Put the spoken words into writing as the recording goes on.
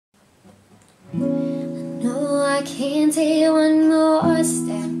No, I can't take one more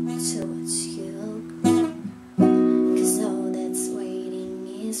step towards you, 'cause all that's waiting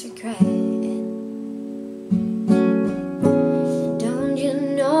is regret. And don't you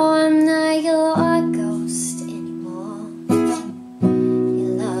know I'm not your ghost anymore? You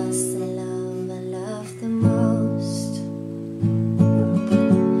lost the love I love the most.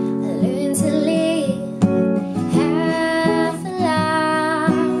 I learned to live half a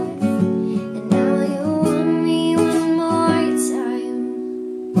life, and now you want me one more time.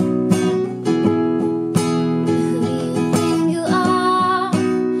 Who do you think you are?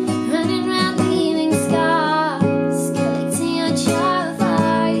 Running around leaving scars, collecting your child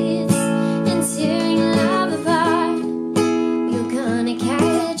fights and tearing love apart. You're gonna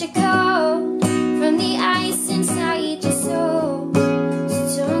catch a cold from the ice inside your soul, so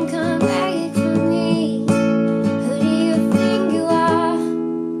don't come back for me. Who do you think you are?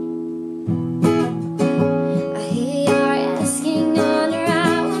 I hear you're asking all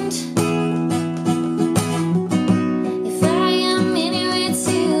around if I am anywhere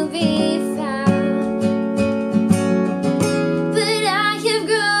to be found, but I have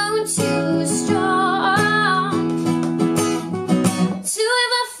grown too strong to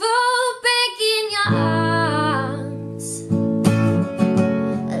ever fall back in your arms.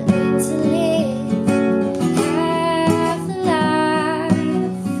 I learned to live half a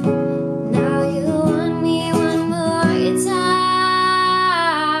life. Now you want me one more time.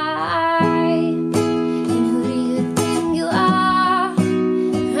 And who do you think you are?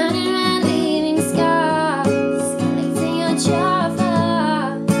 Running around leaving scars, collecting your child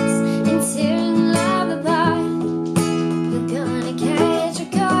fights and tearing love apart. You're gonna catch a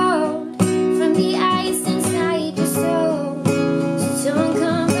cold from the ice inside your soul, so don't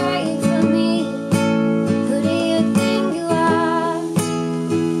come back for me. Who do you think you are?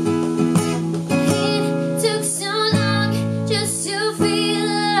 It took so long just to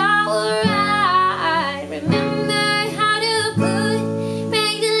feel alright. Remember how to put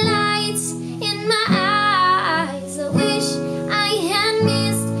back the lights in my eyes. I wish I had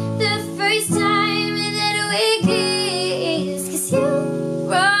missed the first time that we kissed, 'cause you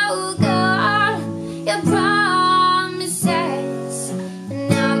broke all your promises, and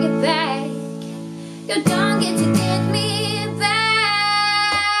now you're back. You don't get to get me back.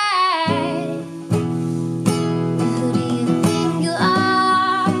 Who do you think you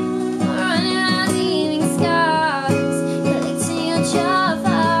are? Running around leaving scars, collecting your child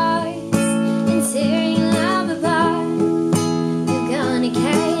fights and tearing love apart. You're gonna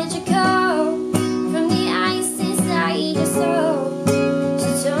catch a cold from the ice inside your soul, so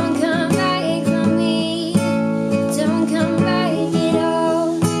don't come back for me. Don't come back at all.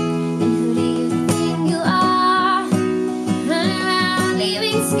 And who do you think you are? Running around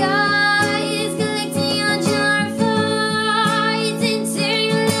leaving scars.